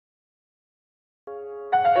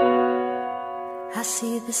I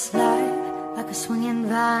see this life like a swinging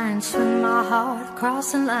vine, swing my heart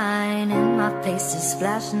across the line. In my face is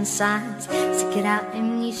flashing signs, stick it out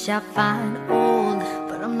and ye shall find. Old,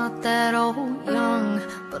 but I'm not that old. Young,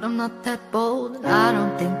 but I'm not that bold. And I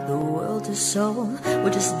don't think the world is sold,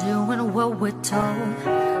 we're just doing what we're told.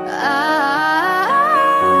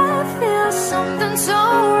 I feel something so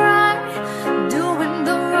right, doing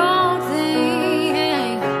the wrong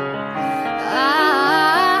thing. I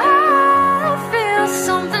feel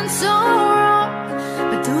something so wrong,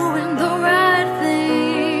 but doing the right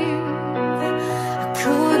thing. I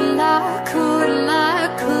could lie, could lie,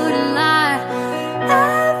 could lie.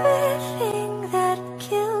 Everything that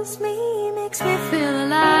kills me makes me feel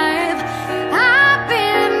alive. I've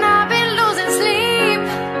been losing sleep,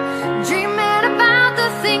 dreaming about the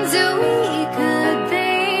things that we could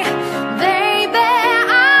be. Baby,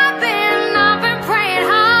 I've been praying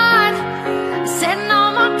hard, setting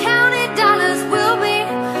all my counted dollars. We'll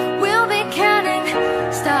be counting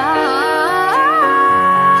stars,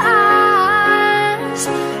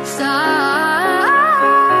 stars,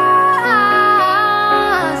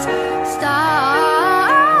 stars.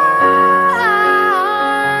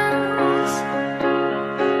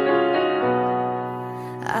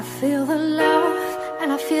 I feel the love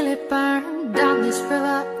and I feel it burn down this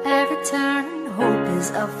river every turn. Hope is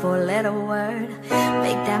a four-letter word,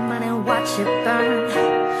 make that money, watch it burn.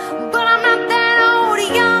 But I'm not that old.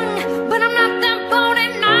 Young, but I'm not that bold.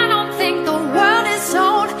 And I don't think the world is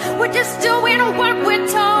sold, we're just doing what we're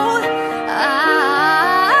told. I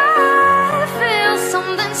feel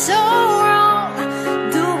something so wrong,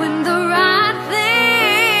 doing the right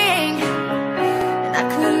thing. And I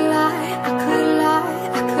could lie, I could lie,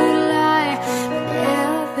 I could lie. But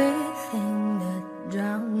everything that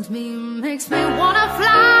drowns me makes me wanna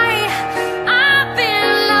fly. I've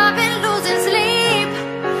been losing sleep,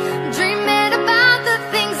 dreaming about the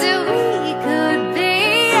things that we could be.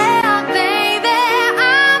 Yeah, baby,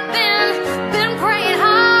 I've been praying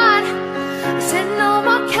hard, setting all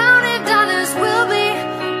my counted dollars. We'll be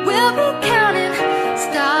counting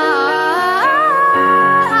stars,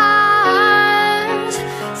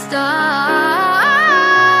 stars,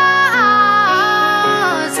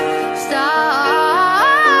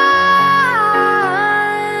 stars.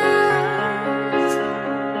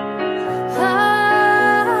 Oh,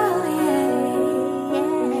 yeah.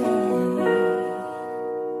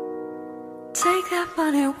 Take that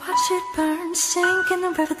money, watch it burn, sink in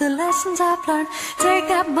the river, the lessons I've learned. Take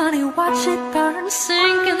that money, watch it burn,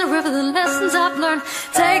 sink in the river, the lessons I've learned.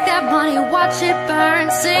 Take that money, watch it burn,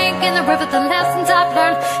 sink in the river, the lessons I've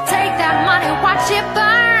learned. Take that money, watch it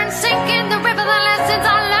burn, sink in the river, the lessons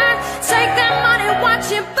I learned. Take that money, watch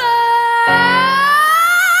it burn.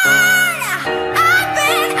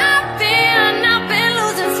 I've been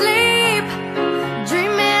losing sleep,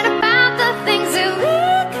 dreaming about the things that we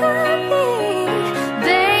could be.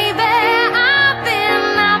 Baby, I've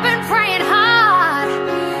been praying hard,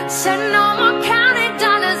 setting all my counted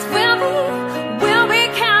dollars. We'll be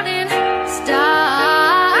counting stars,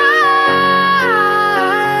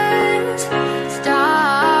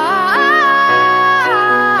 stars,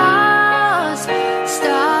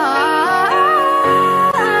 stars.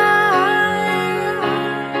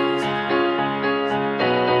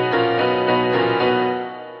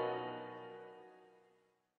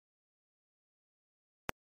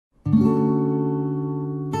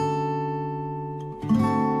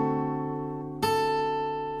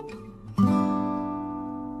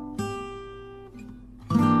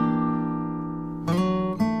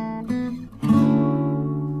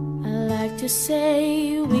 I like to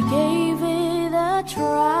say we gave it a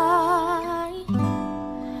try.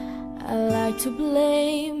 I like to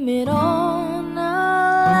blame it on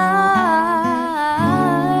our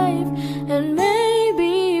life, and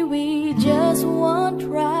maybe we just weren't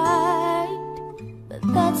right. But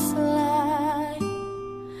that's a lie,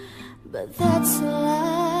 but that's a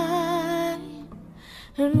lie.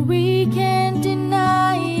 And we can't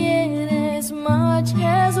deny it as much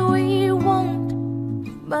as we want.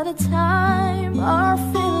 By the time our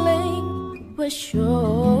feeling will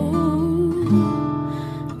show,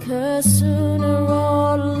 'cause sooner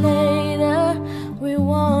or later we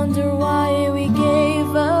wonder why we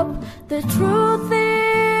gave up. The truth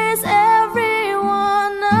is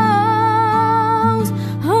everyone knows.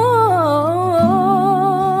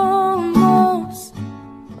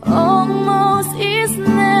 Almost is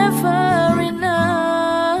never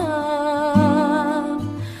enough.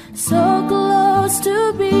 So close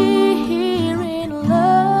to be here in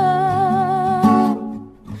love.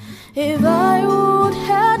 If I would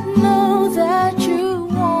have known that you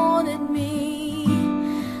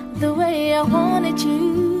wanted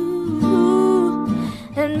you.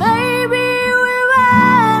 And maybe we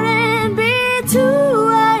wouldn't be two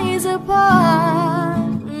ways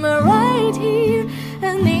apart, but right here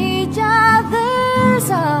in each other's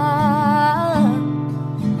arms.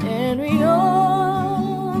 And we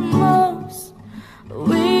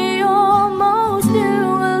almost knew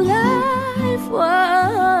what life was,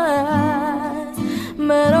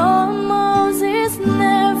 but almost is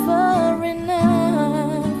never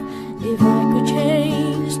enough. If I could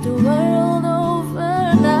change the world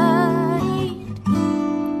overnight,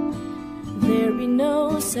 there'd be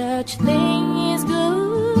no such thing as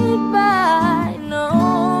goodbye, no.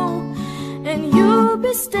 And you'll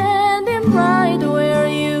be standing right where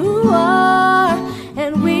you are,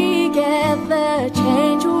 and we get the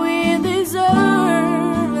change we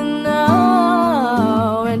deserve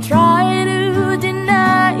now. And try to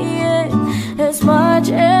deny it as much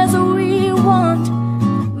as we want,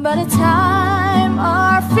 by the time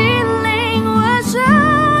our feeling was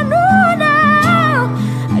sure now,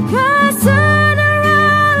 I could sooner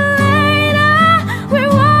or later we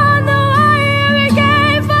wonder why we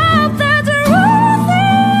gave up. The truth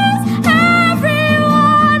is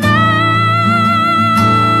everyone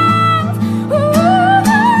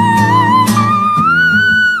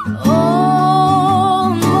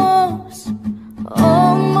else.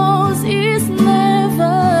 Almost is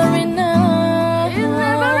never enough. It's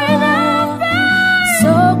never enough.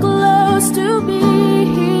 So close to be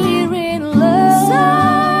here in love. So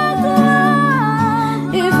close.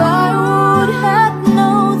 If I would have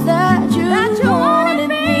known that you wanted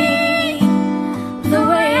me the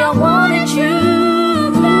way I wanted you,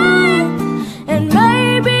 and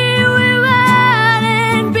maybe we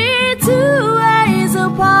wouldn't be two ways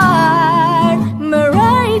apart, but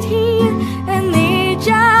right here in each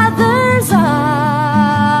other's arms.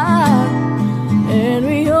 And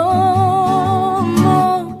we almost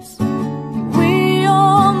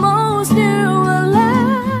knew what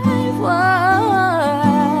life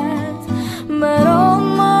was, but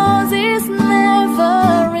almost is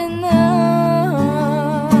never enough.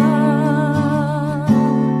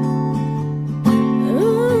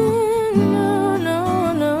 Ooh,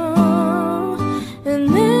 no, and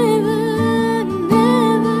never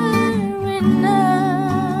enough.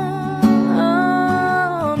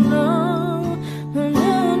 Oh, no.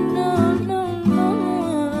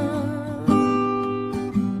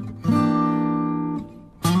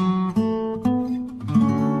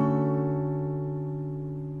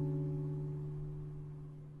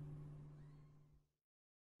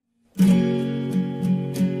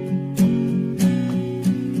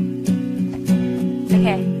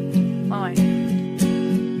 Okay, one more.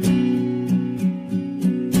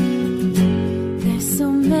 There's so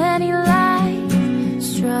many lives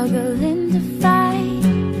struggling to fight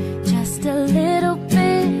just a little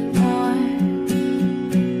bit more,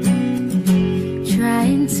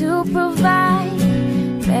 trying to provide,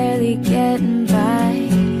 barely getting by,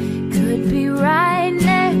 could be right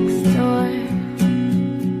next door.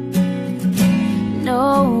 No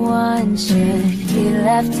one should be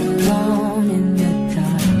left alone in the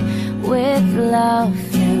dark with love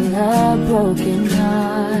and a broken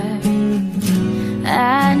heart.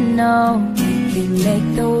 I know we can make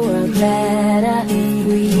the world better if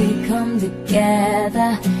we come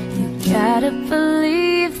together. You gotta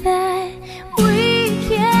believe that we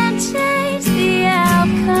can change the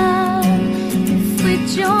outcome if we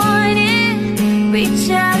join in, reach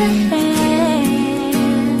out a hand.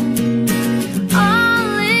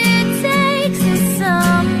 All it takes is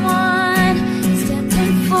someone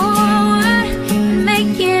stepping forward,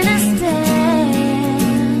 making a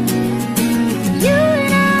stand. You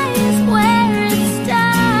and I is where it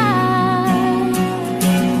starts.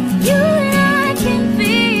 You and I can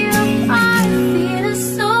be a part, feel the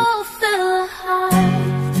soul, feel the heart.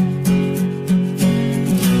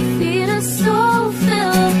 Feel the soul,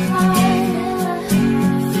 feel the heart.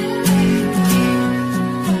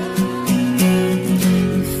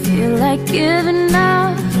 You feel like giving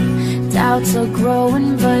up, doubts are growing,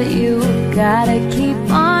 but you gotta keep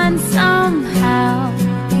on somehow.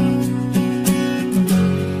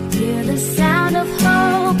 Hear the sound of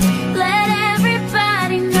hope, let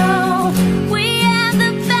everybody know we have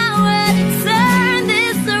the power to turn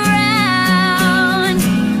this around.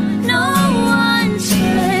 No one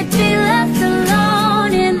should be left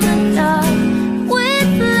alone in the dark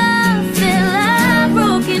with love, fill a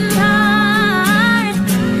broken heart.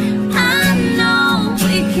 I know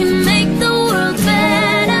we can make the world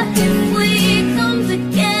better if we come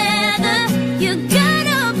together.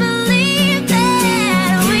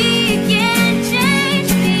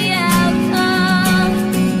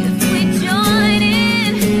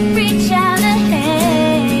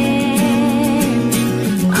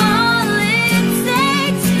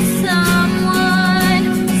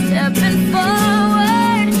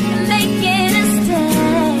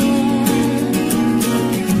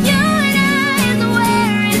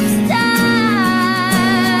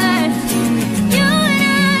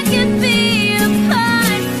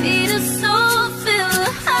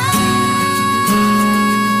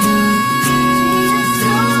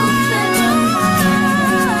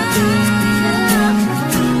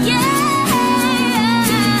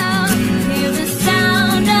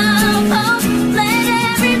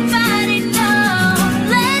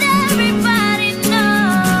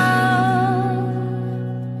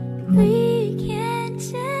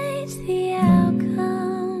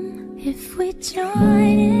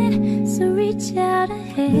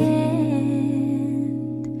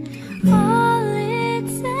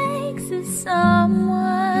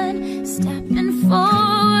 someone stepping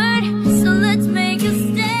forward, so let's make a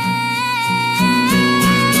stand.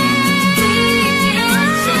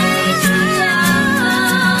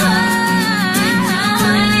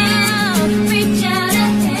 Reach out a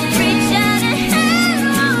hand,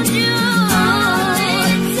 won't you? All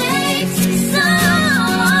it takes is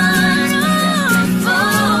someone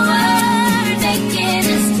forward, making a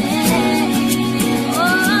stand. Oh,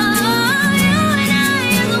 you and I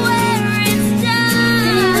is where it's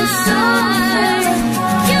done.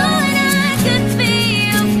 You and I could be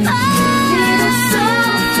apart.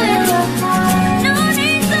 No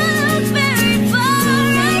need to look very far,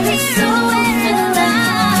 right here where it's done.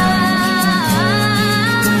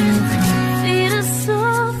 Feel the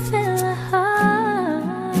soul, feel the heart.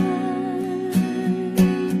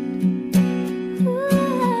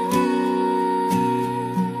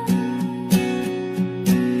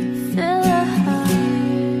 Feel the heart.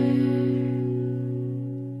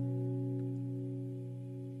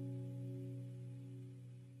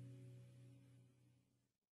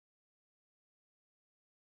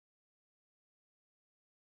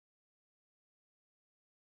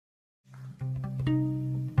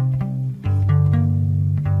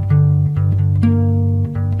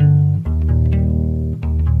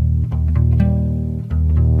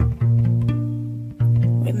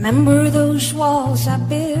 Remember those walls I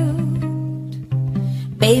built?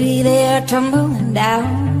 Baby, they are tumbling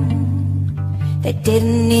down. They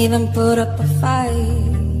didn't even put up a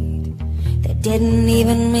fight. They didn't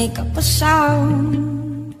even make up a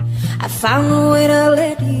sound. I found a way to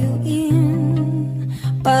let you in,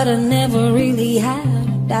 but I never really had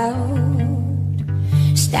a doubt.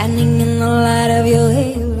 Standing in the light of your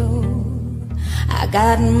halo, I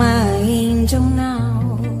got my angel now.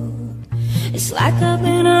 It's like I've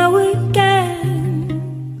been a weekend.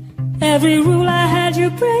 Every rule I had you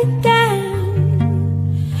break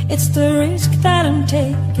down. It's the risk that I'm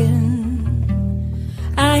taking.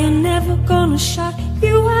 I am never gonna shut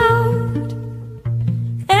you out.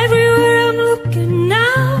 Everywhere I'm looking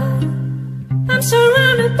now, I'm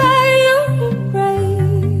surrounded by your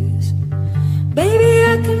embrace. Baby,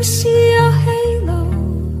 I can see your halo.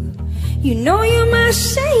 You know you're my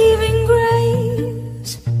saving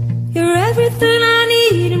grace. You're everything I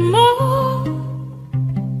need and more.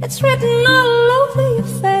 It's written all over your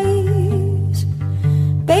face.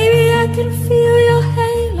 Baby, I can feel your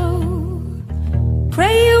halo.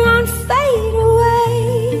 Pray you won't fade away.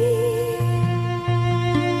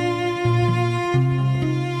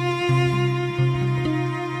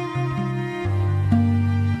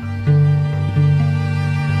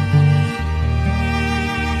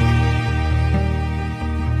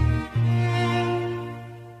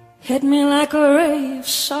 Hit me like a ray of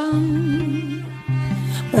sun,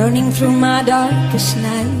 burning through my darkest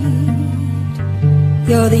night.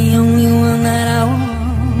 You're the only one that I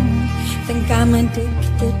want. Think I'm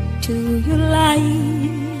addicted to your light.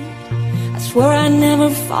 I swear I never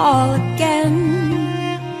fall again,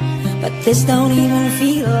 but this don't even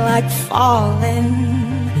feel like falling.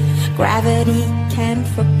 Gravity can't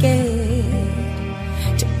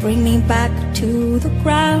forget to bring me back to the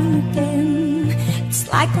ground again. It's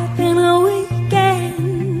like I've been a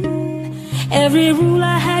weekend. Every rule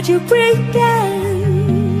I had you break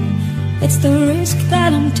down. It's the risk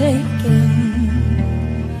that I'm taking.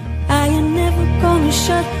 I am never gonna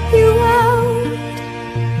shut you out.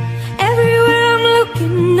 Everywhere I'm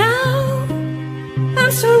looking now,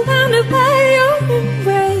 I'm surrounded by your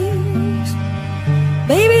embrace.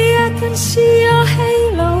 Baby, I can see your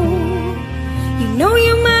halo. You know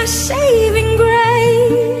you're my saving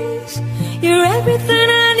grace. You're everything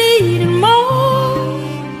I need and more.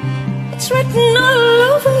 It's written all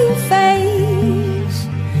over your face.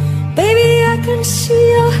 Baby, I can see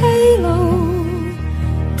your halo.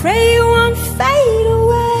 Pray you won't fade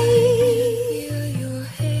away. Feel your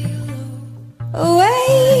halo. Away. I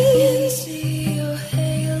can see your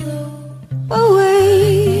halo.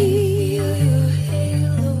 Away. Feel your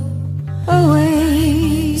halo. Away.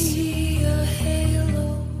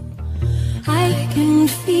 I can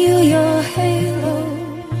feel your halo.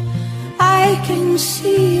 I can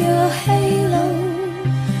see your halo.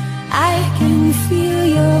 I can feel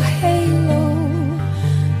your halo.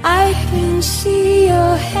 I can see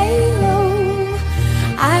your halo.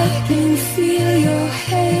 I can feel your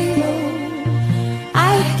halo.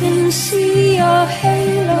 I can see your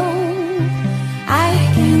halo. I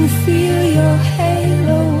can feel your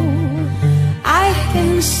halo. I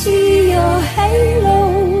can see your halo.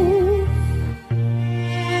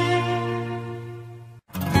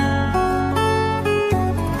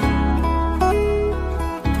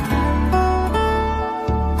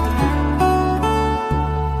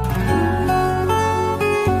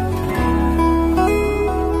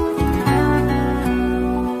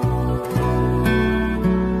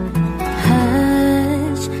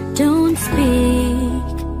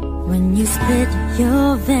 when you spit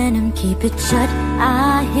your venom, keep it shut.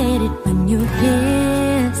 I hate it when you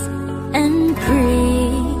hiss and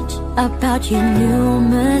preach about your new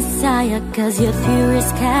messiah, 'cause your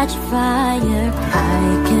theories catch fire. I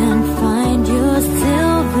can find your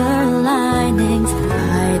silver linings.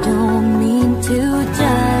 I don't mean to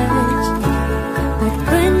judge, but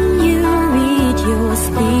when you read your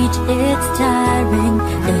speech, it's tiring.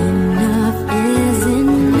 Enough is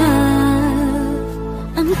enough.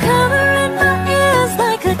 I'm covering my ears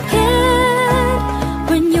like a kid.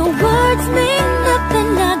 When your words mean nothing,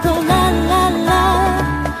 I go la la la.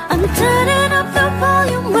 I'm turning up the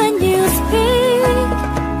volume when you speak.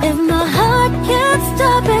 If my heart can't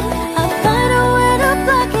stop it, I'll find a way to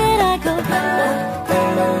block it. I go la la la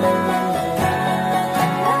la la.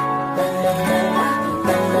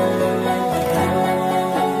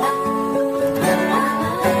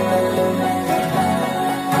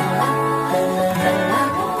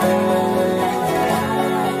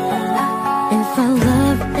 If our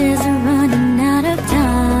love is running out of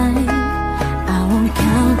time, I won't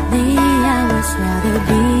count the hours. Rather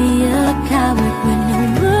be a coward when your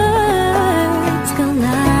words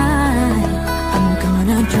collide. I'm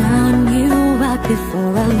gonna drown you out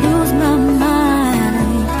before I lose my mind.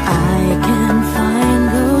 I can find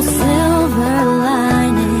those silver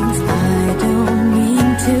linings. I don't mean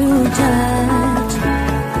to judge,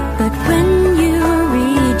 but when you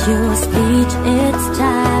read your speech, it's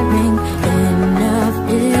tiring. Enough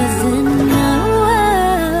is enough.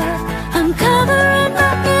 I'm covering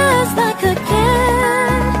my ears like a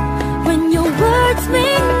kid. When your words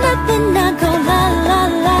mean nothing, I go la la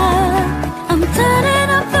la. I'm turning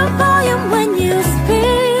up the volume when you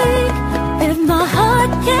speak. If my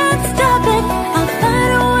heart can't stop it, I'll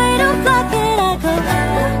find a way to block it. I go la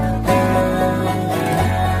la la la la.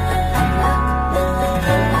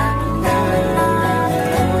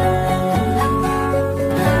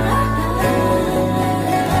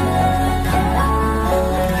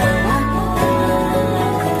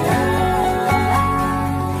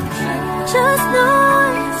 Just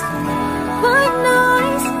noise, white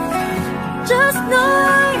noise. Just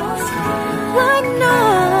noise, white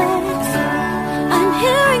noise. I'm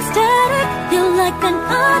hearing static, you're like an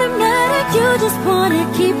automatic. You just wanna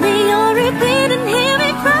keep me on repeat and hear me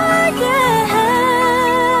cry, yeah.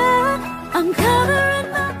 I'm covering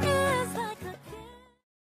my ears like a kid.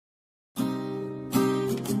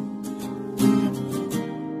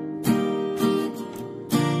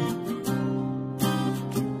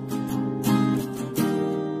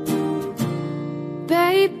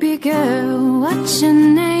 Baby girl, what's your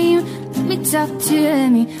name? Let me talk to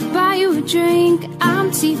me, buy you a drink. I'm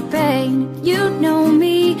T-Pain, you know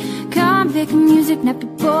me. Convict music, nappy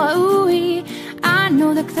boy, ooh-wee. I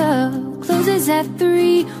know the club closes at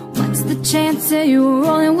 3. What's the chance that you're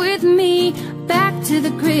rolling with me? Back to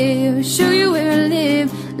the crib, show you where I live.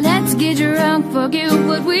 Let's get drunk, forget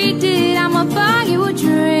what we did. I'ma buy you a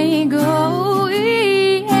drink, oh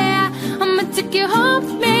yeah. I'ma take you home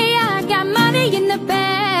with me, I got money in the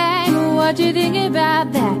bag. What you think about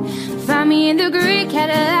that? Find me in the gray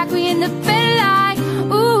Cadillac, we in the bed like,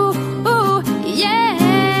 ooh, ooh,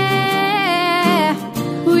 yeah.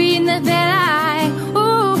 We in the bed like,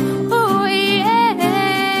 ooh, ooh, yeah.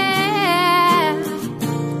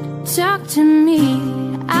 Talk to me,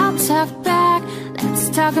 I'll talk back. Let's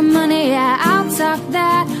talk money, yeah, I'll talk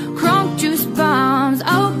that. Chrome juice bombs,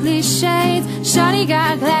 Oakley shades. Shawty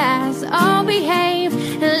got glass, all behave.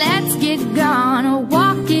 Let's get gone,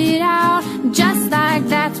 walk it out. Just like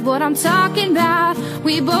that's what I'm talking about.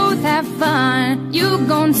 We both have fun, you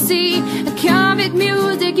gon' see. Convict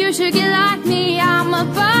music, you should get like me. I'ma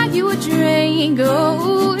buy you a drink,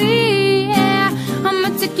 oh yeah. I'ma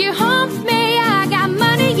take you home with me, I got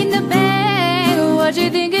money in the bag. What you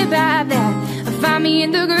think about that? Find me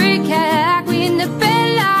in the gray Cadillac, we in the bed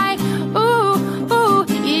like, ooh, ooh,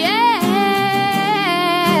 yeah.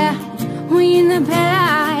 We in the bed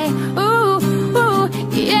like, ooh, ooh,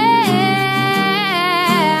 yeah.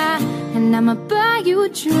 And I'ma buy you a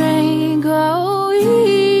drink, oh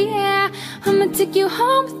yeah. I'ma take you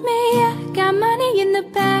home with me, I got money in the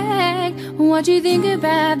bag. What you think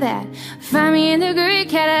about that? Find me in the gray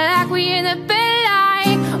Cadillac, we in the bed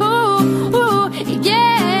like, ooh, ooh,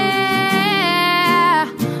 yeah.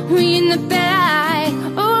 We in the bed like,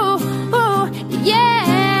 ooh, ooh, yeah.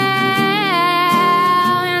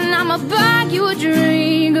 And I'ma buy you a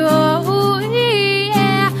drink, oh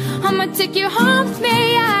yeah. I'ma take you home with me,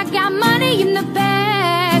 I got money in the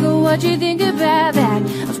bag. What you think about that?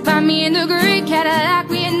 Find me in the gray Cadillac,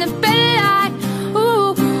 we in the bed like,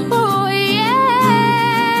 ooh, ooh,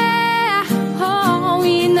 yeah. Oh,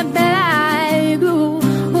 we in the bed like, ooh,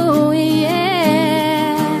 ooh,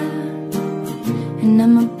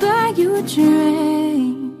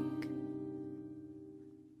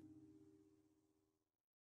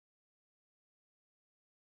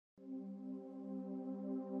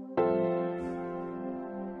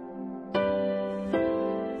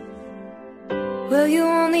 Well, you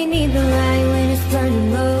only need the light when it's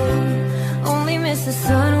burning low. Only miss the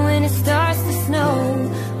sun when it starts to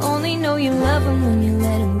snow. Only know you love him when you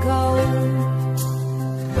let him go.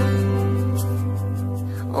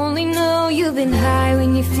 Only know you've been high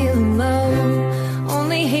when you're feeling low.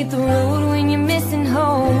 Only hate the road when you're missing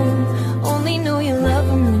home. Only know you love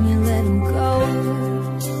him when you let him go.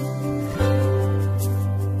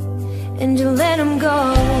 And you let him go.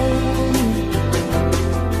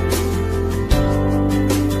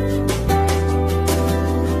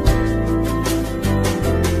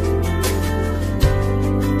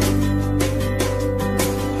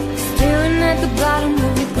 At the bottom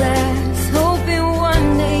of your glass, hoping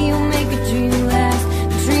one day you'll make a dream last.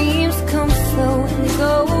 Dreams come slow and they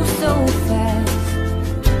go so fast.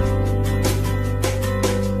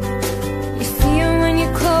 You see them when you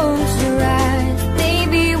close your eyes.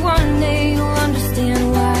 Maybe one day you'll understand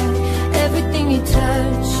why everything you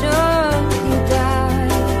touch, oh, you die.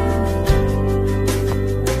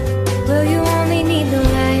 Well, you only need the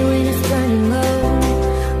light when it's burning low.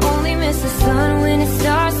 Only miss the sun when it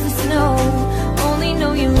starts to snow. Only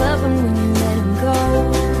know you love him when you let him go.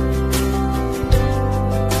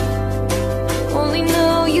 Only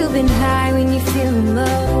know you've been high when you're feeling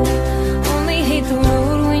low. Only hate the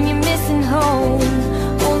road when you're missing home.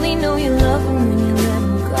 Only know you love him when you let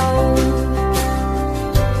him go.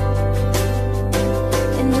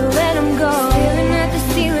 And you let him go. Staring at the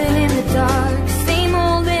ceiling in the dark. Same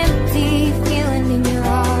old empty feeling in your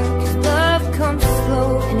heart. 'Cause love comes slow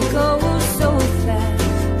and it goes so fast.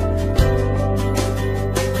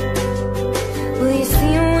 Will you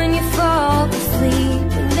see him when you fall asleep?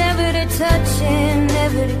 Never to touch and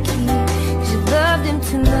never to keep. 'Cause you loved him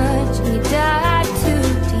too much and you died too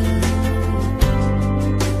deep.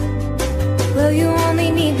 Well, you only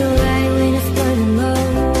need the light when it's burning low.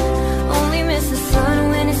 Only miss the sun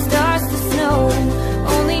when it starts to snow.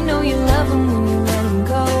 Only know you love him when you let him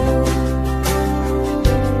go.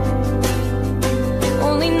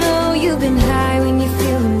 Only know you've been high when you're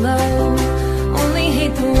feeling low. Only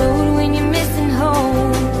hate the road when you're missing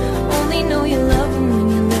home. Only know you love him when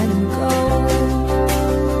you let him go.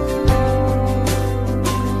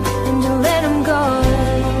 And you let him go.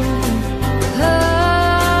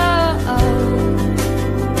 Oh, oh.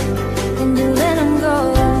 And you let him go.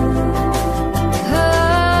 Oh,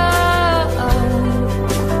 oh.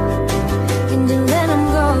 And you let him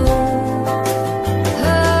go.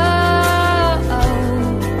 Oh, oh.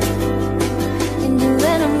 And you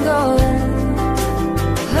let him go.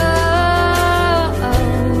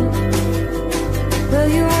 Well,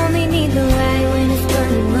 you only need the light when it's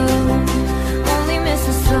burning low. Only miss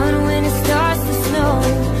the sun when it starts to snow.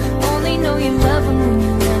 Only know you love him when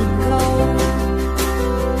you let him go.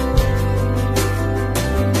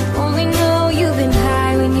 Only know you've been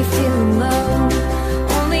high when you're feeling low.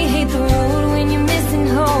 Only hate the road when you're missing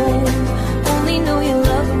home. Only know you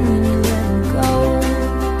love him when you let him go.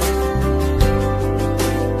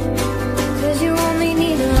 'Cause you only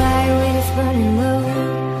need the light when it's burning low.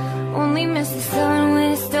 Only miss the sun when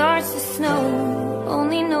it starts to snow.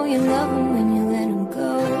 Only know you love him when you let him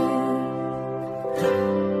go.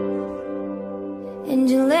 And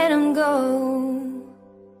you let him go.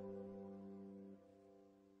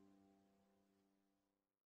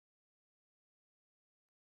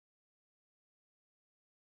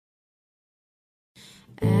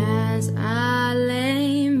 As I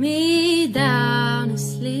lay me down to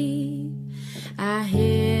sleep, I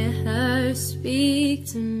hear her speak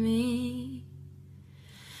to me.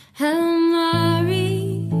 Hello,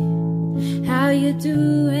 Mari, how you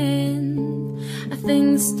doing? I think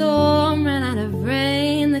the storm ran out of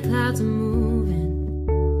rain, the clouds are moving.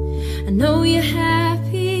 I know you're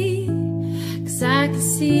happy, 'cause I can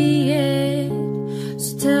see it.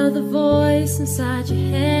 So tell the voice inside your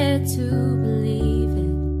head to believe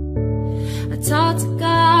it. I talked to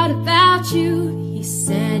God about you. He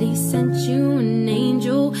said he sent you an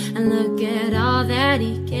angel, and look at all that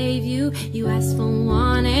he gave you. You asked for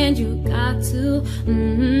one and you got two.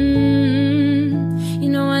 You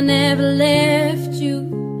know I never left you,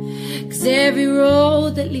 'cause every road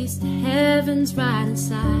that leads to heaven's right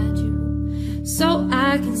inside you. So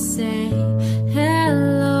I can say,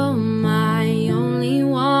 hello, my only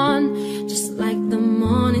one. Just like the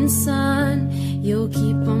morning sun, you'll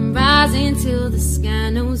keep on rising till the sky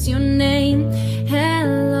knows your name.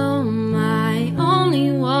 Hello, my only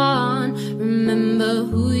one. Remember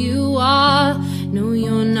who you are. No,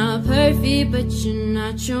 you're not perfect, but you're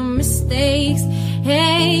not your mistakes.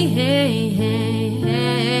 Hey, hey, hey,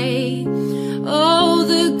 hey. Oh,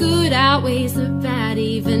 the good outweighs the bad,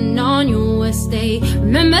 even on your worst day.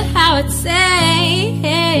 Remember how I'd say,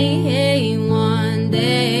 hey, hey, one.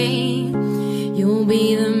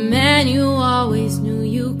 man you always knew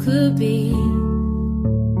you could be.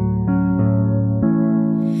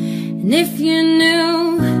 And if you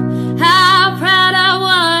knew how proud I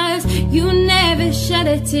was, you never shed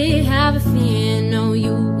a tear, have a fear, no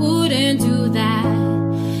you wouldn't do that.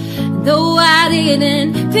 Though I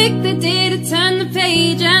didn't pick the day to turn the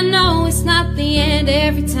page, I know it's not the end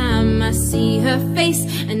every time I see her face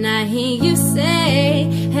and I hear you say,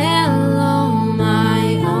 hello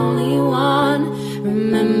my only one.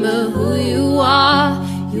 Remember who you are,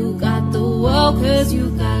 you got the world cause you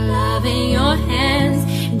got love in your hands,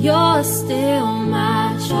 and you're still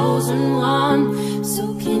my chosen one.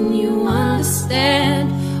 So can you understand,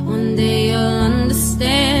 one day you'll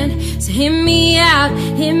understand. So hear me out,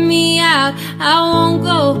 I won't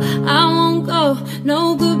go,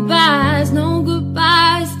 no goodbyes, no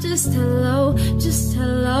goodbyes, just hello, just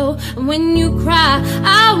hello. And when you cry,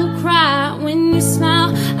 I will cry, when you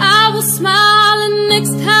smile, I will smile. And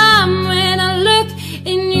next time when I look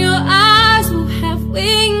in your eyes, we'll have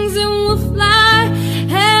wings and we'll fly.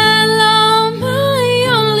 Hello, my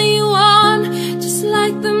only one, just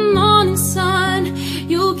like the morning sun,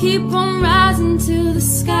 you'll keep on rising till the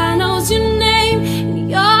sky knows your name,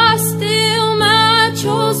 and you're still my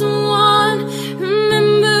chosen one.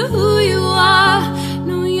 Remember who you are,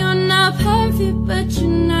 no you're not perfect, but you're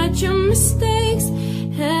not your mistakes.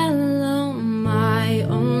 Hello, my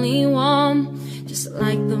only one, just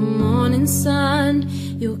like the morning sun,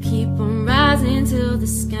 you'll keep on rising till the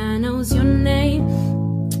sky knows your name.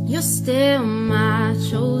 You're still my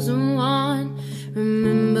chosen one.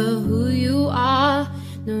 Remember who you are,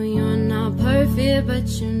 no you're not perfect, but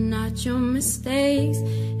you're not your mistakes.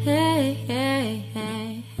 Hey, hey,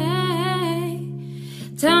 hey, hey.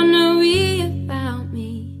 Tell Nuri about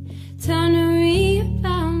me, tell Nuri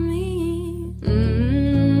about me.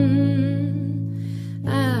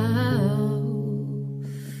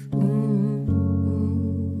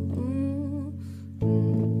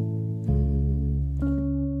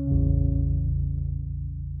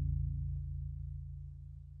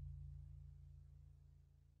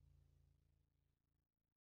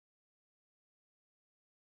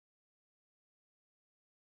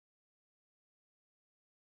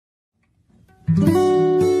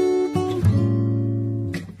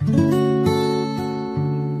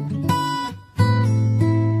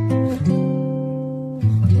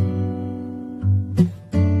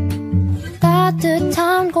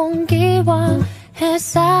 따뜻한 공기와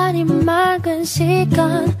햇살이 맑은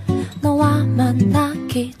시간, 너와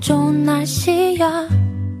만나기 좋은 날씨야.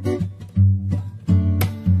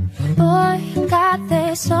 Boy, got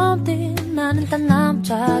there something, 나는 딴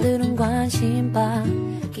남자들은 관심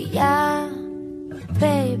밖이야.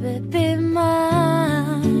 Baby, be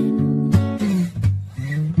mine.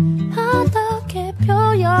 어떻게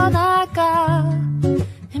표현할까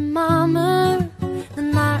이 맘을,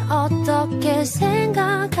 넌 날 어떻게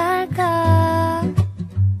생각할까.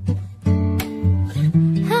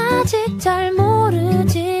 아직 잘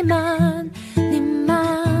모르지만 네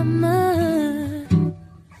맘은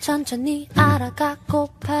천천히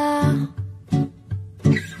알아가고파.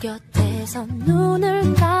 곁에서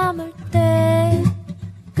눈을 감을 때,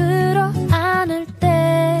 끌어안을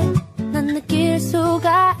때, 난 느낄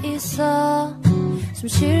수가 있어, 숨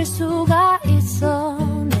쉴 수가 있어.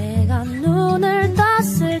 내가 눈을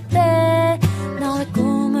떴을 때, 너의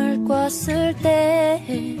꿈을 꿨을 때,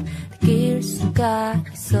 느낄 수가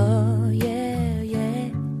있어. Yeah,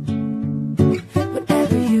 yeah.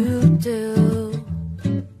 Whatever you do,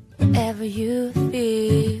 whatever you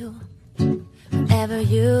feel, whatever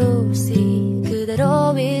you see,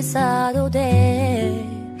 그대로 있어도 돼.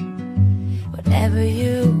 Whatever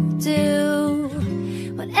you do,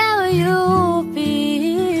 whatever you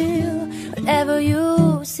feel, whatever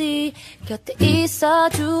you see, 곁에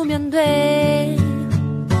있어주면 돼.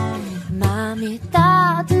 마음이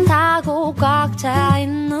따뜻하고 꽉 차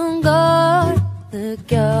있는 걸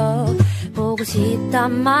느껴. 보고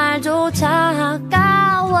싶단 말조차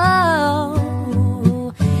아까워.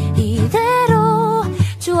 이대로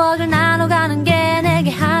추억을 나눠가는 게 내게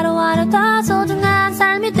하루하루 더 소중한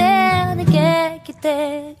삶이 돼. 내게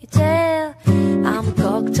기대 이제 아무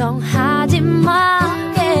걱정하지 마.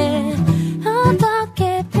 yeah.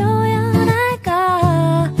 어떻게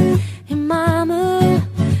표현할까 이 맘을,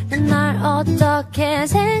 난 날 어떻게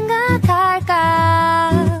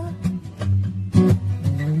생각할까.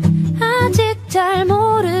 아직 잘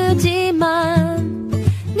모르지만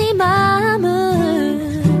네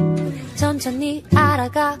맘을 천천히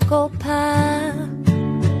알아가고파.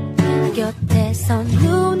 곁에서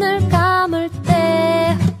눈을 감을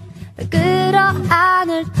때,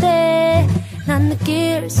 끌어안을 때, 난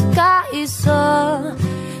느낄 수가 있어.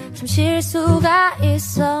 숨 참 실수가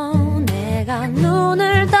있어. 내가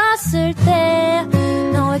눈을 떴을 때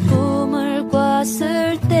너의 꿈을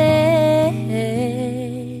꿨을 때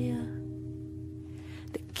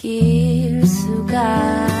느낄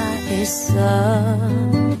수가 있어.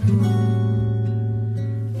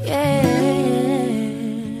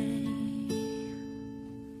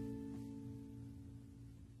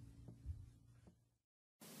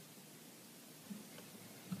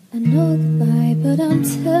 I know goodbye, but I'm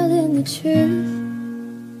telling the truth.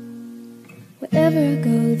 Wherever I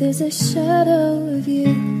go, there's a shadow of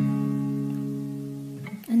you.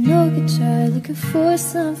 I know you try looking for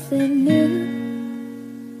something new,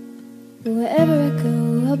 but wherever I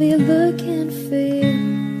go, I'll be looking for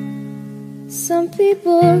you. Some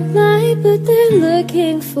people lie, but they're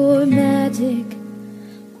looking for magic.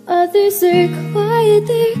 Others are quiet,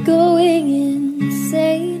 they're going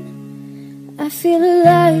insane. I feel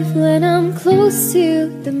alive when I'm close to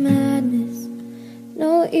the madness.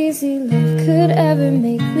 No easy love could ever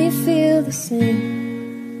make me feel the same.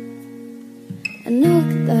 I know I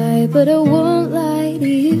could lie, but I won't lie to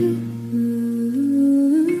you.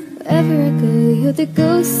 Wherever I go, you're the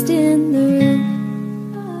ghost in the room.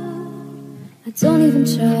 I don't even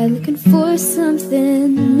try looking for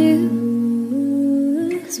something new,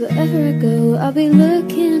 'cause wherever I go, I'll be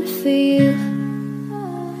looking for you.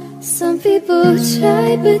 Some people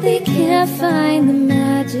try, but they can't find the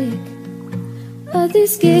magic.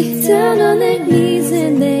 Others get down on their knees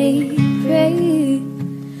and they pray.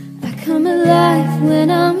 I come alive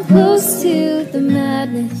when I'm close to the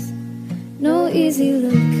madness. No easy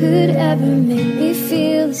love could ever make me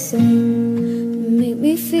feel the same. Make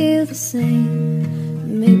me feel the same.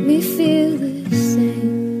 Make me feel the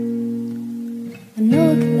same. I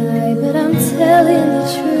know I can lie, but I'm telling the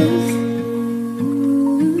truth.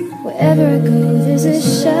 Wherever I go, there's a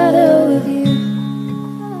shadow of you.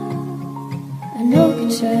 I know I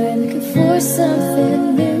could try looking for something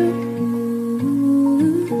new,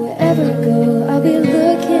 but wherever I go, I'll be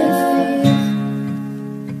looking for you.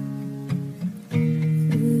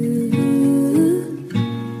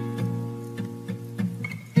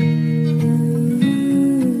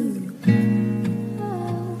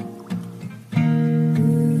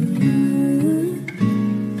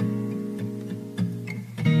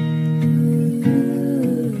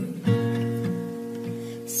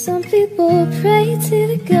 Some people pray to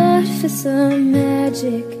the God for some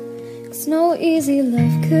magic, 'cause no easy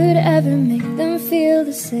love could ever make them feel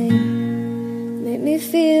the same. Make me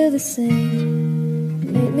feel the same.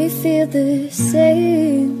 Make me feel the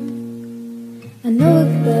same. I know a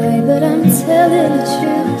lie, but I'm telling the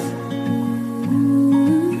truth.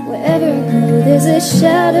 Wherever I go, there's a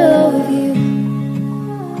shadow of you.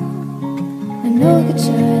 I know I could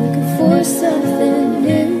try looking for something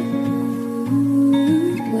new.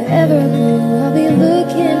 Wherever I go, I'll be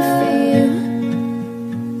looking for you.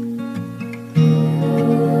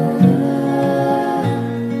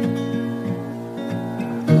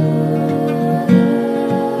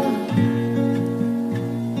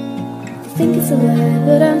 I think it's a lie,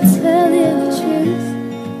 but I'm telling the truth.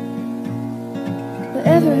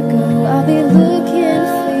 Wherever I go, I'll be looking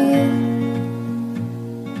for you.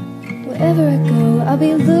 Wherever I go, I'll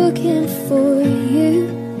be looking for you.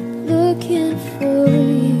 Looking for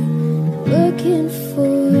you. Looking for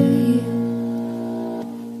you.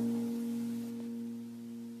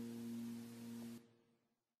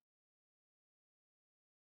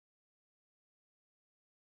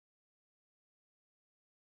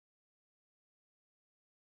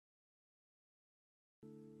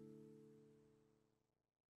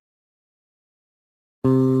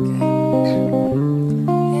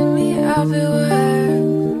 Give me everywhere.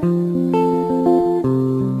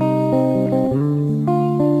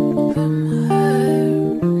 Open my heart.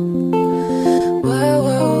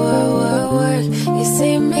 Work. You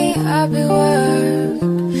see me everywhere.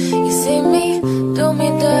 You see me do me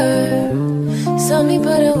dirt. Saw me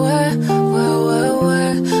put it work.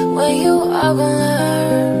 When you are gonna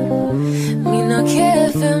learn. Me not care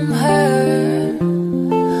if I'm hurt.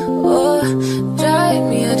 Oh, drive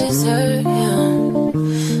me a dessert, yeah.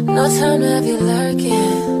 No time to have you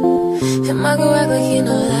lurking. And my girl act like you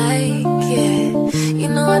don't like it. You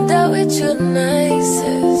know I dealt with you the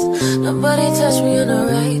nicest. Nobody touched me in the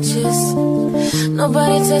righteous.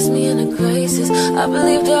 Nobody test me in the graces. I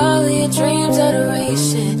believed all of your dreams,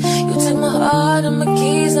 adoration. You took my heart and my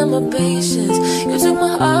keys and my patience. You took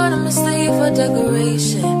my heart and my sleeve for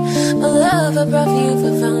decoration. My love I brought for you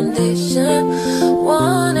for foundation.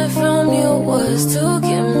 Wanted from you was to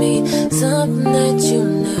give me something that you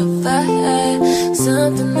never had.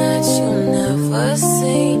 something that you'll never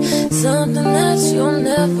see, something that you'll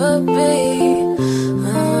never be.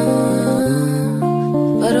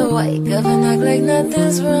 But I wake up and act like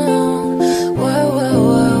nothing's wrong.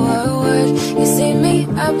 Word. You see me,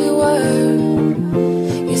 I be word.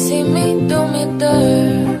 You see me, do me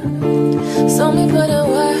dirt. Saw me put in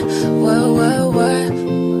word.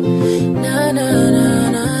 Na.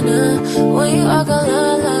 When you all go la.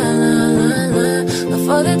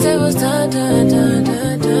 Before the tables turn.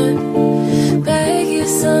 Beg you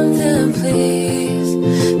something, please.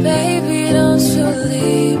 Baby, don't you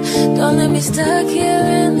leave. Don't let me stuck here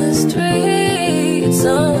in the streets.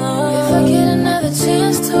 Oh, if I get another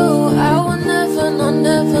chance to, I will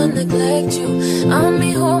never neglect you. I'm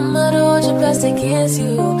me who might hold your best against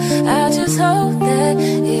you. I just hope that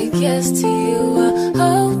it gets to you. I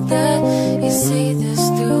hope that you see this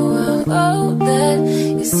through. I hope that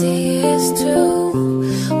you see it's true.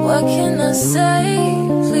 What can I say?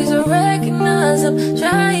 Please recognize I'm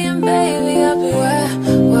trying, baby. I'll be where.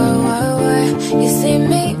 You see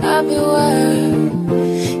me, I'll be where.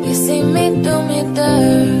 You see me, do me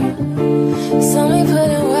dirt. Saw me put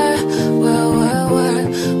in where.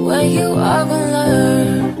 When you all gon'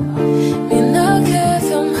 learn. Me no care if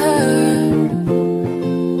I'm hurt.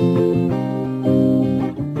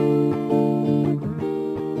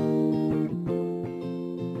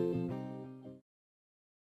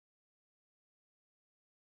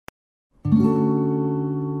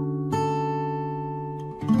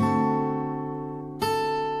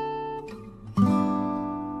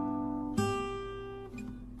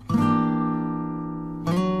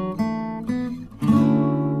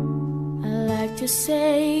 To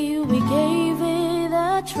say we gave it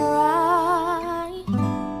a try,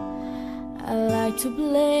 I like to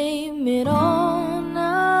blame it on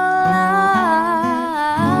our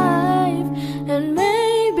life, and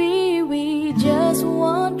maybe we just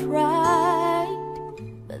weren't right,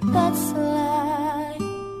 but that's a lie,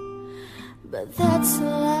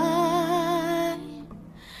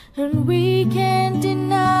 and we can't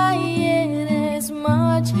deny it as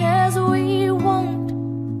much as we want.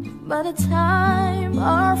 By the time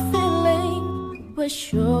our feeling will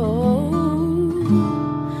show,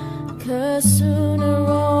 'cause sooner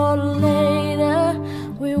or later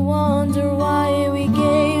we wonder why we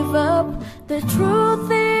gave up. The truth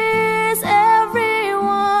is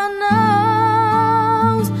everyone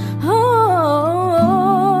knows.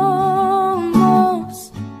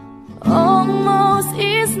 Almost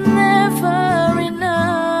is never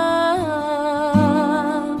enough.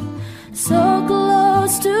 So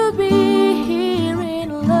close to be here in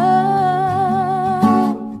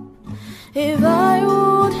love. If I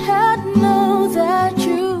would have known that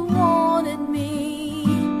you wanted me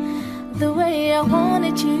the way I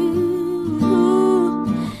wanted you,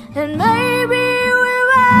 and maybe we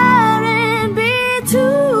wouldn't be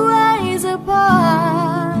 2 ways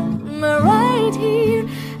apart, but right here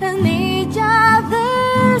in each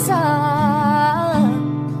other's arms,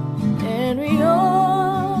 and we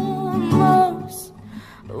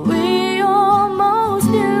almost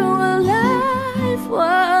knew what life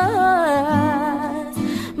was,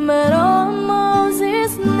 but almost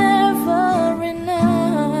is never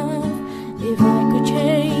enough. If I could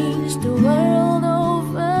change the world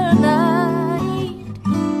overnight,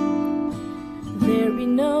 there'd be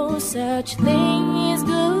no such thing as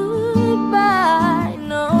goodbye,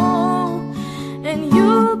 no. And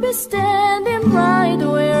you'll be standing right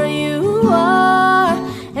where you are,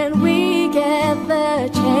 and we get the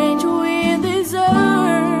change we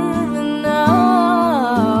deserve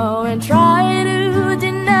now, and try to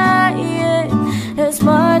deny it as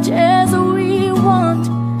much as we want.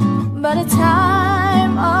 By the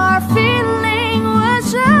time our feeling was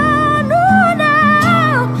shown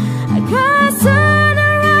now, 'cause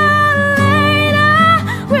sooner or later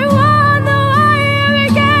we wonder why we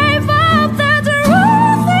gave up. The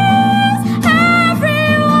truth is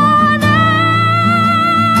everyone knows.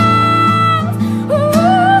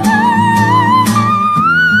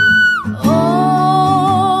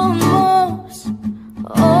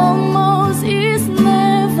 Almost is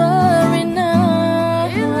never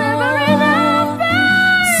enough.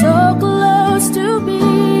 So close to be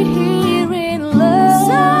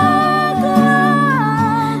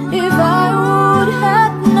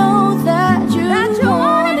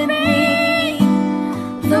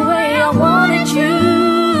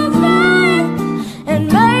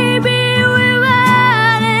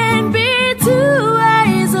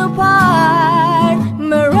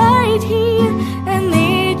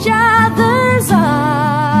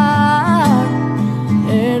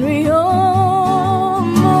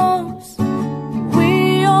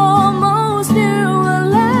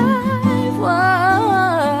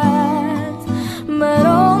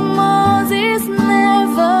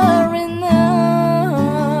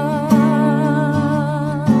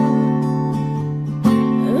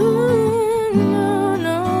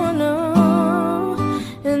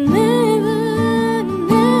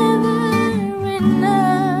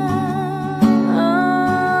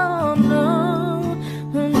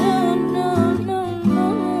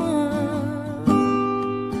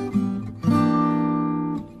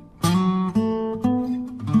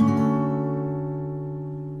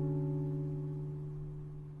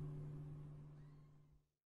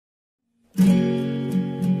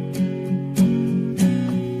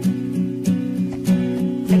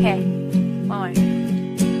Okay, one more.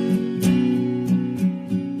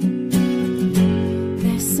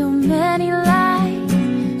 There's so many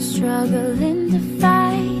lives struggling to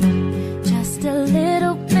fight just a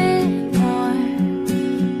little bit more,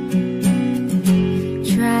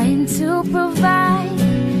 trying to provide,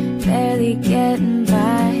 barely getting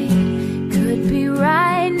by, could be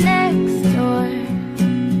right next door.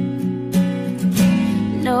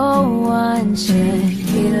 No one should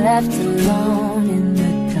be left alone in the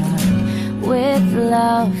dark with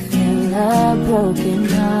love and a broken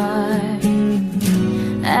heart.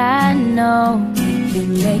 I know we can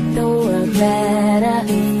make the world better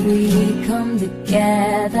if we come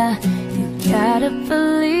together. You gotta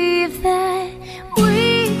believe that we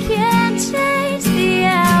can change the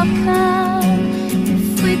outcome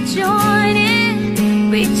if we join in,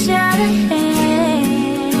 reach out a hand.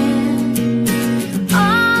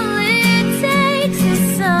 All it takes is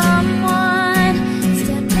someone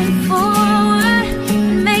stepping forward,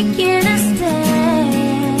 making a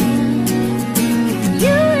stand.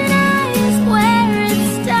 You and I is where it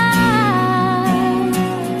starts.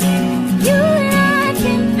 You and I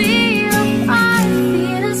can be a part,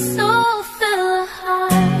 feed a soul, fill a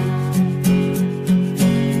heart.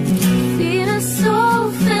 Feed a soul,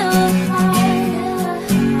 fill a heart.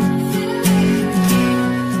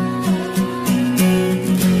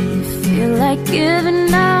 You feel like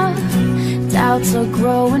giving up, doubts are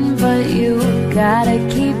growing, but you gotta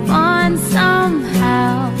keep on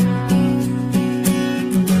somehow.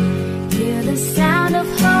 Hear the sound of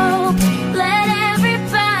hope, let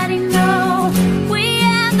everybody know we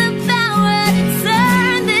have the power to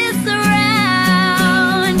turn this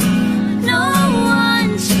around. No one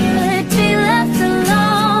should be left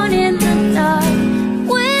alone in the dark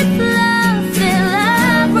with love, fill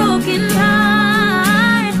a broken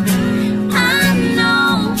heart. I know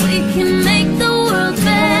we can make the world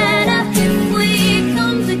better if we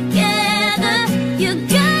come together. You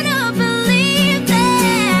gotta believe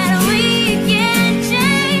that we can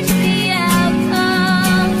change the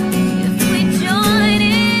outcome if we join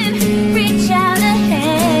in, reach out a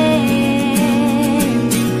hand.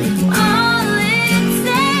 All it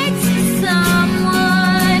takes is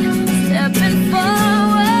someone stepping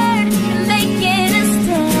forward and making a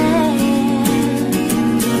stand.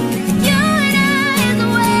 You and I is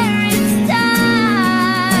where it starts.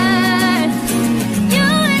 You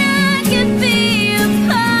and I could be a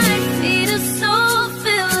part, feed a soul,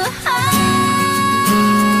 fill a heart.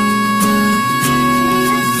 Feed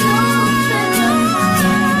a soul, fill a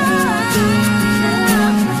heart.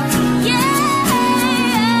 Yeah.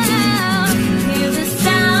 Hear the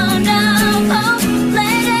sound of hope,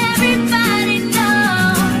 let everybody know,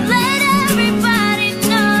 let everybody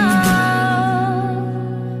know.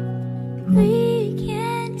 We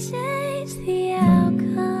can change the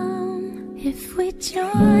outcome if we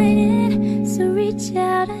join in, so reach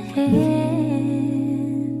out a hand.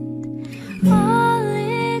 All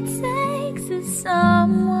it takes is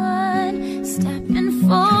someone stepping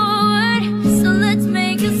forward, so let's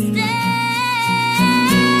make a stand.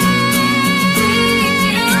 We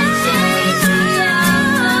can change the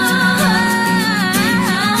outcome.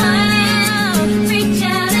 Reach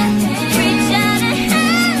out a hand, reach out a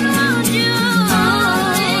hand, won't you? All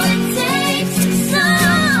it takes is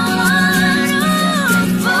someone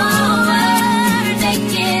stepping forward,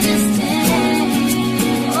 making a stand.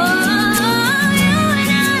 Oh, you and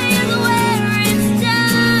I is where it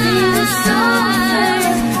starts.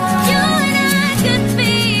 You and I could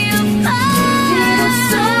be a part.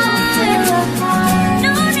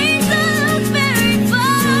 No need to look very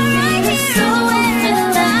far, right here where it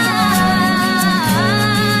starts.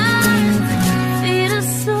 Feed a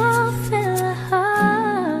soul, fill a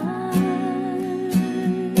heart.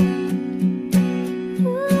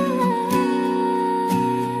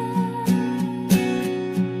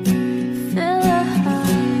 Fill a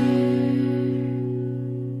heart.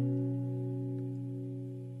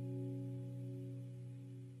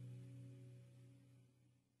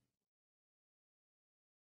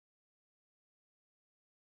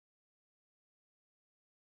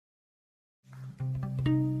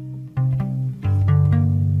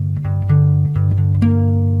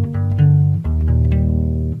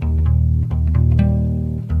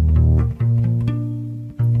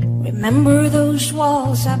 Remember those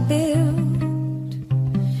walls I built?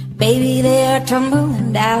 Baby, they are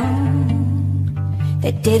tumbling down.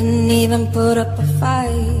 They didn't even put up a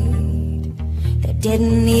fight. They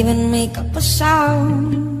didn't even make up a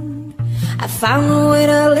sound. I found a way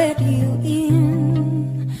to let you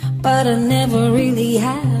in, but I never really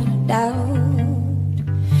had a doubt.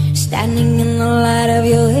 Standing in the light of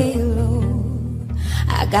your halo,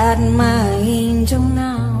 I got my angel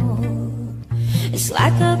now. It's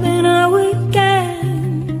like I've been a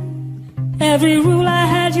weekend. Every rule I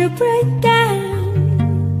had you breaking.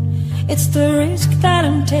 It's the risk that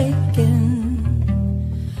I'm taking.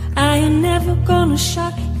 I ain't never gonna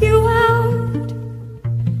shut you out.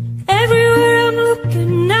 Everywhere I'm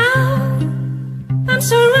looking now, I'm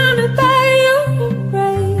surrounded by your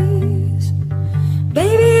embrace.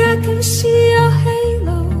 Baby, I can see your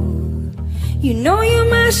halo. You know you're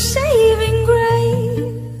my saving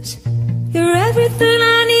grace. You're everything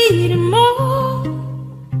I need and more.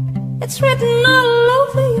 It's written all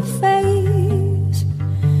over your face.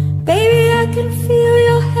 Baby, I can feel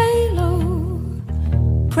your halo.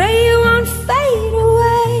 Pray you won't fade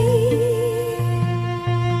away.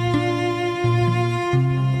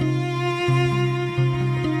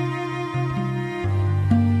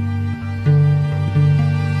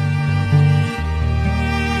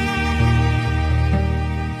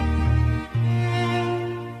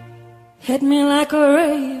 Hit me like a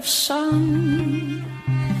ray of sun,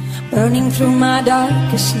 burning through my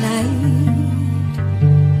darkest night.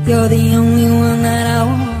 You're the only one that I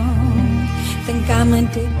want. Think I'm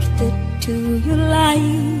addicted to your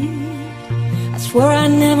light. I swore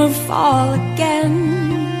I'd never fall again,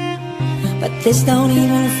 but this don't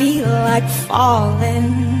even feel like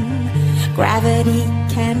falling. Gravity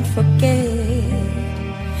can't forget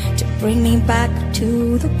to bring me back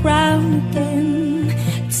to the ground again.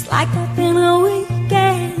 It's like I've been a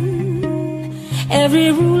weekend.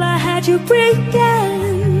 Every rule I had you breaking.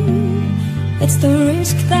 It's the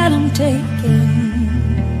risk that I'm taking.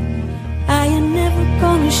 I ain't never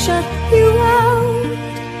gonna shut you out.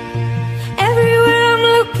 Everywhere I'm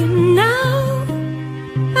looking now,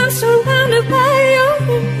 I'm surrounded by your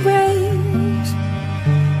embrace.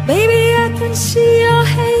 Baby, I can see your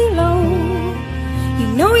halo. You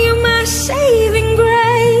know you're my saving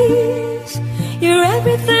grace. You're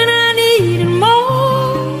everything I need and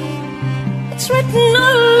more. It's written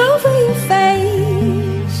all over your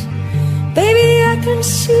face. Baby, I can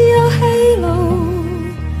see your halo.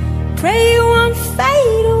 Pray you won't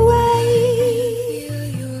fade away. Feel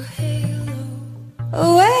your halo.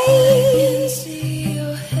 Away. I can see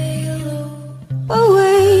your halo.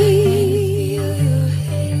 Away. Feel your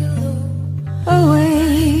halo. Away.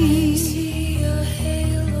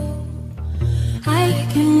 I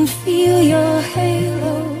can feel your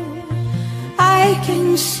halo. I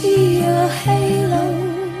can see your halo.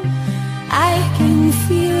 I can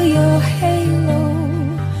feel your halo.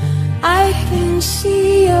 I can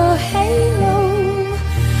see your halo.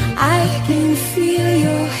 I can feel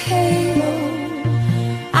your halo.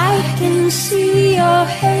 I can see your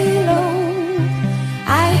halo.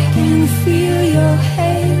 I can feel your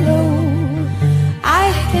halo.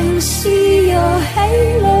 I can see your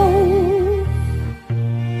halo.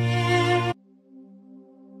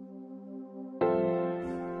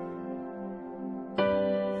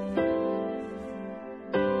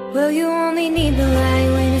 Well, you only need the light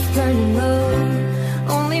when it's burning low.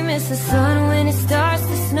 Only miss the sun when it starts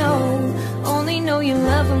to snow. Only know you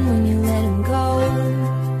love him when you let him go.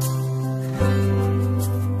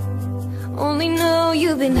 Only know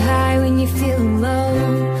you've been high when you're feeling low.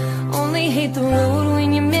 Only hate the road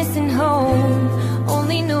when you're missing home.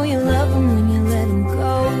 Only know you love him when you let him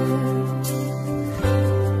go.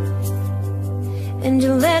 And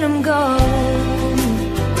you let him go.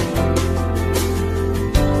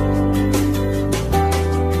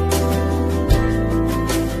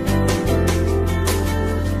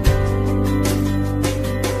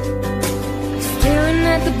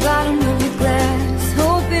 At the bottom of your glass,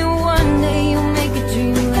 hoping one day you'll make a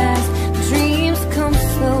dream last. Dreams come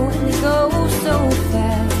slow and they go so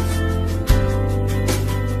fast.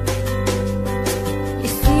 You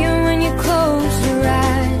see them when you close your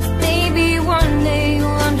eyes. Maybe one day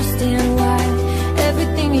you'll understand why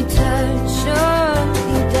everything you touch,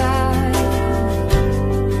 you die.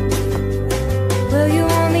 Well, you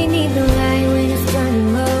only need the light when it's burning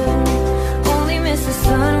low. Only miss the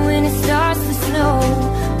sun when it starts to snow.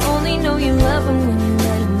 Only know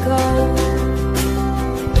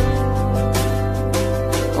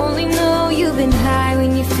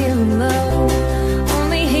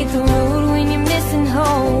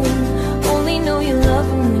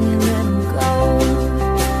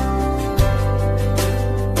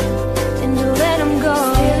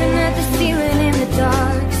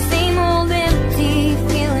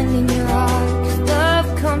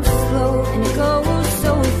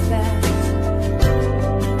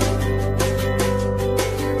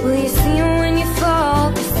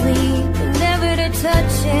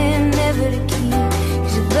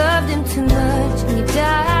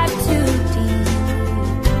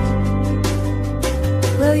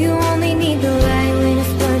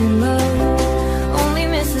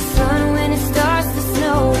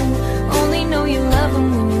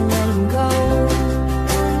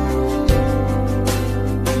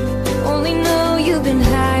you've been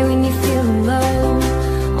high when you're feeling low.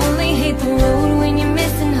 Only hate the road when you're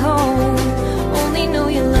missing home. Only know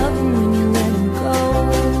you love him when you let him go.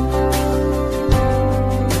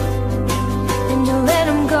 And you let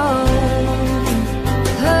him go.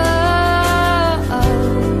 Oh, oh.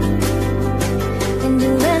 And you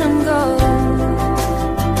let him go.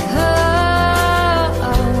 Oh,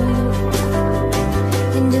 oh.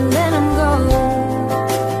 And you let him go.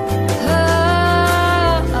 Oh,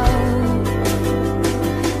 oh.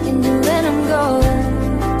 And you let him go.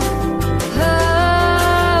 Oh,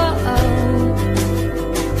 oh.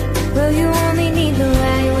 Well, you only need the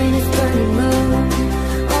light when it's burning low.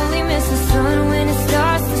 Only miss the sun when it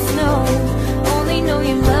starts to snow. Only know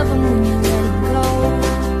you love him when you let him go.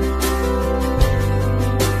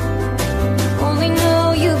 Only know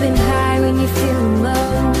you've been high when you're feeling low.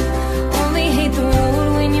 Only hate the road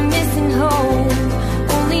when you're missing home.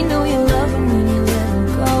 Only know you love him when you let him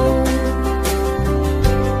go.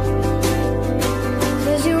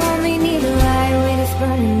 'Cause you only need a light when it's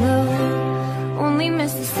burning low. Only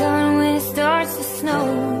miss the sun when it starts to snow.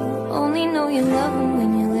 Only know you love him when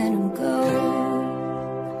you let him go.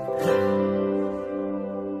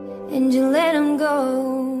 And you let him go.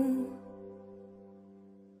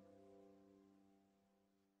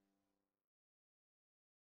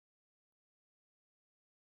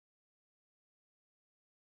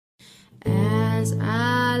 As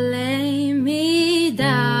I lay me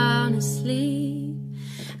down to sleep,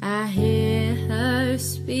 I hear her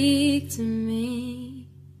speak to me.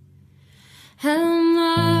 Hello,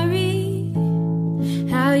 Marie,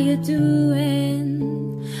 how you doing?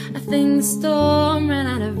 I think the storm ran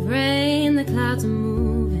out of rain, the clouds are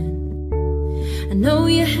moving. I know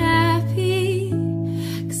you're happy,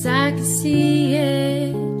 'cause I can see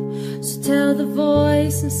it. So tell the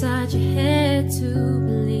voice inside your head to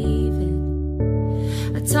believe it.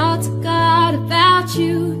 I talked to God about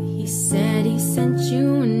you. He said he sent you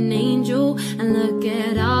an angel, and look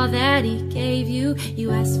at all that he gave you.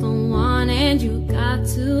 You asked for one and you got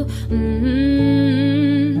two.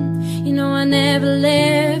 You know I never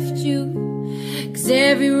left you, 'cause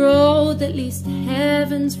every road that leads to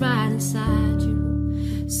heaven's right inside you.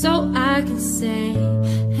 So I can say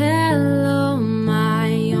hello, my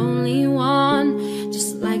only one.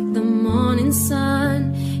 Just like the morning sun,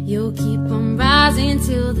 you'll keep on rising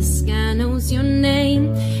till the sky knows your name.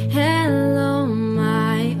 Hello,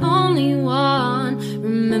 my only one.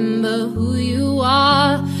 Remember who you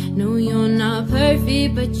are. No, you're not perfect,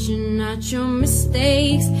 but you're not your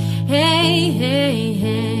mistakes. Hey, hey,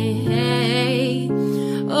 hey, hey.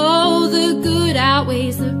 Oh, the good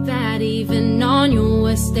outweighs the bad, even on your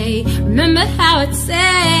worst day. Remember how I'd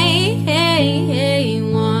say, hey, hey,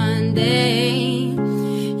 one day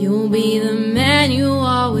you'll be the man you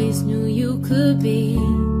always knew you could be.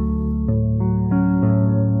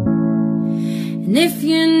 And if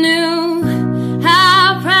you knew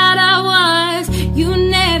how proud I was, you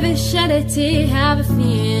never shed a tear, have a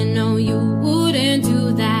fear. No, you wouldn't do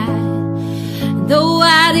that. And though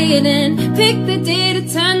I didn't pick the day to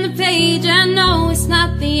turn the page, I know it's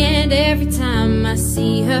not the end every time I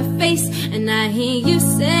see her face and I hear you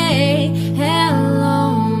say, hello,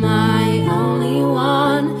 my only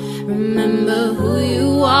one. Remember who you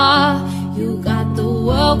are. You got the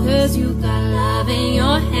world 'cause you got love in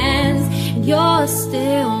your hands. You're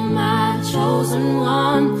still my chosen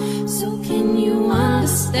one. So can you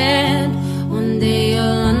understand? One day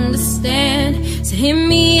you'll understand. So hear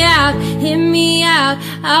me out, hear me out.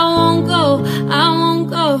 I won't go, I won't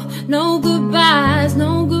go. No goodbyes,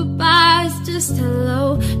 no goodbyes. Just hello,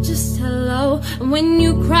 just hello. And when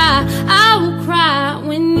you cry, I will cry.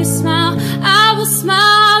 When you smile, I will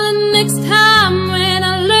smile. And next time when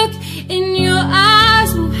I look in your eyes,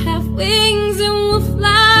 we'll have wings and we'll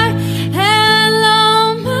fly.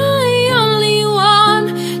 Hello, my only one.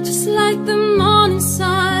 Just like the morning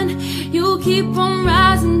sun, you'll keep on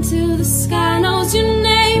rising till the sky knows your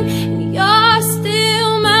name. And you're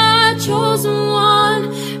still my chosen one.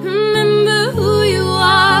 Remember who you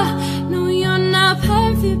are. No, you're not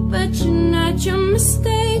perfect, but you're not your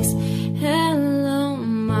mistakes. Hello,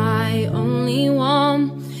 my only one.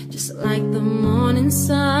 Just like the morning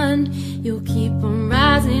sun, you'll keep on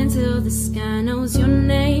rising till the sky knows your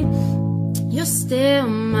name. You're still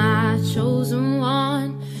my chosen one.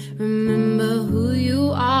 Remember who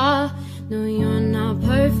you are. No, you're not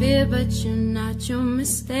perfect, but you're not your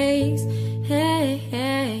mistakes. Hey,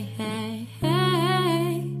 hey, hey,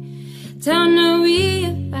 hey. Tell Nuri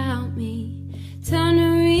about me. Tell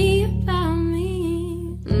Nuri about me.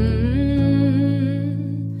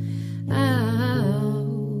 Oh.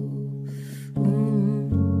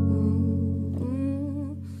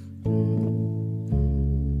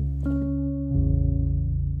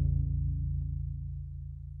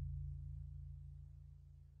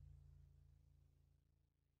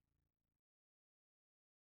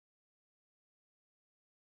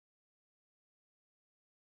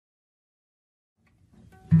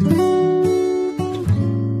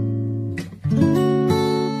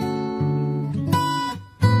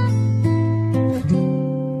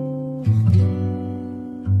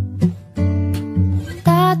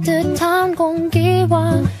 따뜻한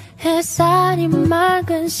공기와 햇살이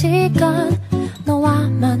맑은 시간 너와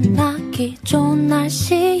만나기 좋은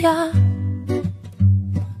날씨야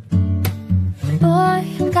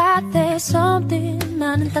Boy, got there something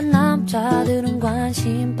많은 딴 남자들은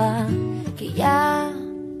관심 밖이야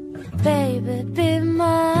Baby, be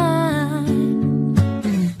mine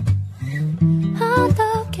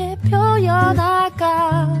어떻게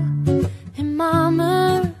표현할까 이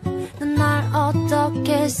맘을 넌 날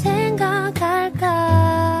어떻게 생각할까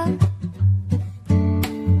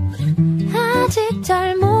아직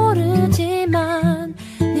잘 모르지만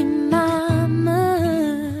네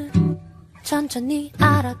맘은 천천히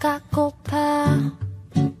알아가고파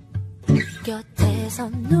곁에서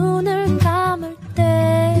눈을 감을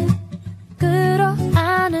때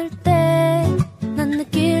끌어안을 때 난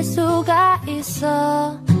느낄 수가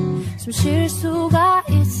있어 숨 쉴 수가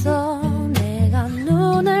있어 내가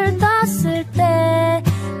눈을 떴을 때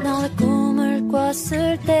너의 꿈을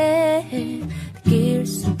꿨을 때 느낄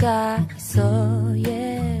수가 있어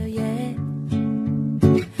yeah, yeah.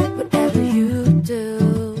 Whatever you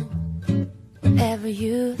do Whatever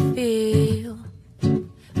you feel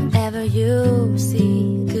Whatever you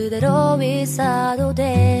see 그대로 있어도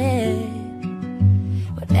돼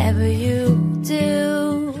Whatever you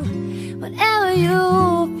do Whatever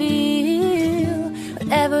you feel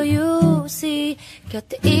Whatever you see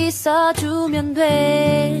곁에 있어주면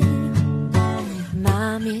돼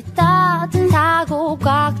마음이 따뜻하고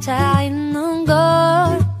꽉 차 있는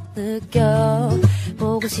걸 느껴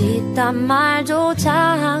보고 싶단 말조차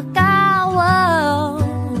아까워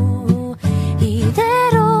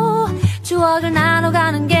이대로 추억을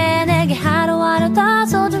나눠가는 게 내게 하루하루 더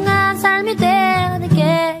소중한 삶이 돼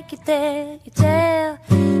내게 기대기대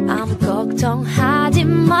아무 걱정하지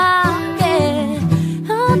마게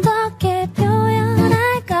어떻게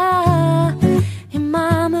표현할까 이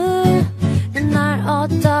맘을 날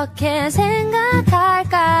어떻게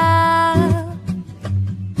생각할까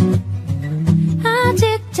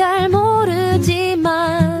아직 잘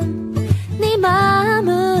모르지만 네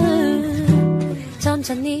맘을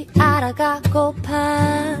천천히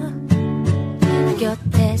알아가고파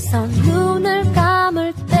곁에서 눈을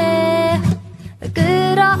감을 때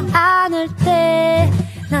끌어안을 때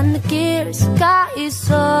난 느낄 수가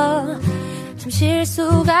있어 숨 쉴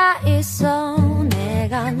수가 있어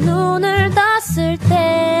내가 눈을 떴을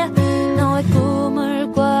때 너의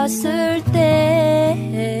꿈을 꿨을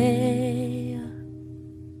때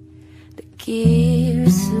느낄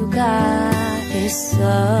수가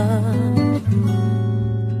있어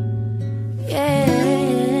yeah.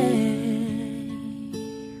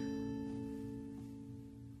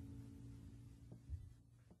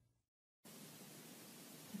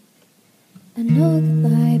 I know the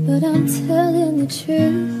lie, but I'm telling the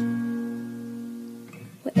truth.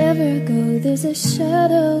 Wherever I go, there's a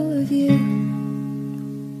shadow of you.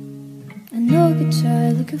 I know I could try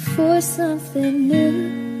looking for something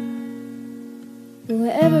new, but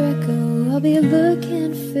wherever I go, I'll be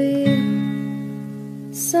looking for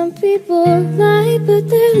you. Some people lie, but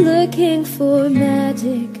they're looking for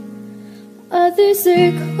magic. Others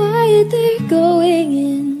are quiet, they're going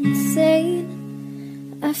insane.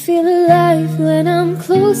 I feel alive when I'm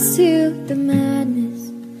close to the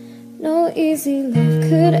madness. No easy love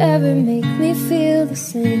could ever make me feel the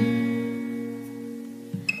same.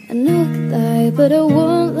 I know I could lie, but I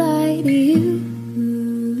won't lie to you.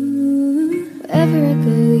 Wherever I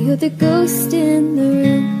go, you're the ghost in the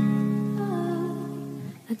room.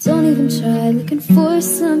 I don't even try looking for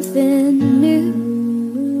something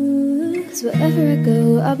new, 'cause wherever I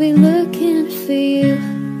go, I'll be looking for you.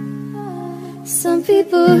 Some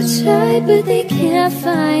people try, but they can't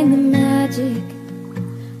find the magic.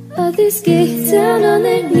 Others get down on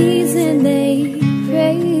their knees and they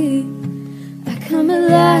pray. I come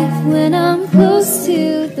alive when I'm close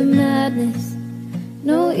to the madness.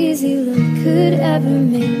 No easy love could ever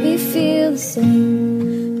make me feel the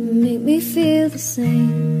same. Make me feel the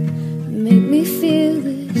same. Make me feel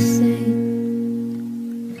the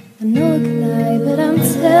same. I know I could lie, but I'm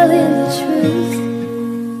telling the truth.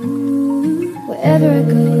 Wherever I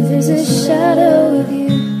go, there's a shadow of you.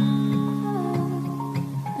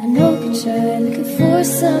 I know I could try looking for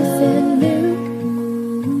something new,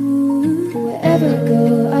 but wherever I go,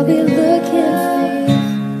 I'll be looking for you.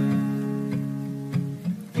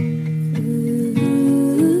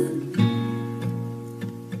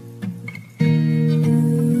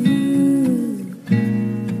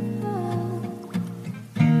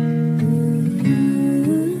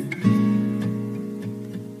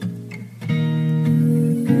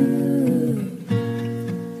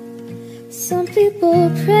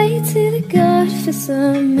 to the God for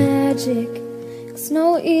some magic, 'cause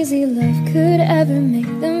no easy love could ever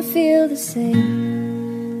make them feel the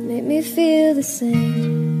same. Make me feel the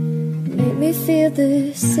same, make me feel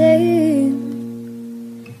the same.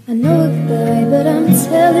 I know a lie, but I'm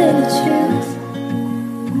telling the truth.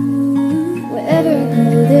 Wherever I go,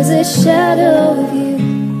 there's a shadow of you.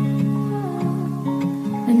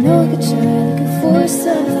 I know I could try looking for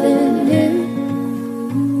something new.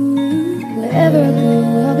 Wherever I go,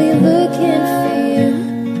 I'll be looking for you.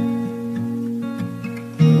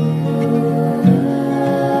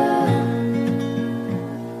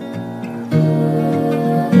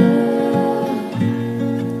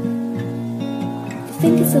 I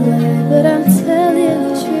think it's a lie, but I'm telling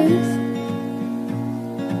the truth.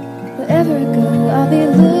 Wherever I go, I'll be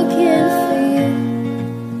looking for you.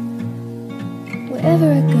 Wherever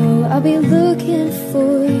I go, I'll be looking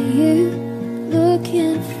for you.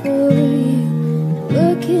 Looking for you.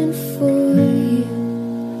 Looking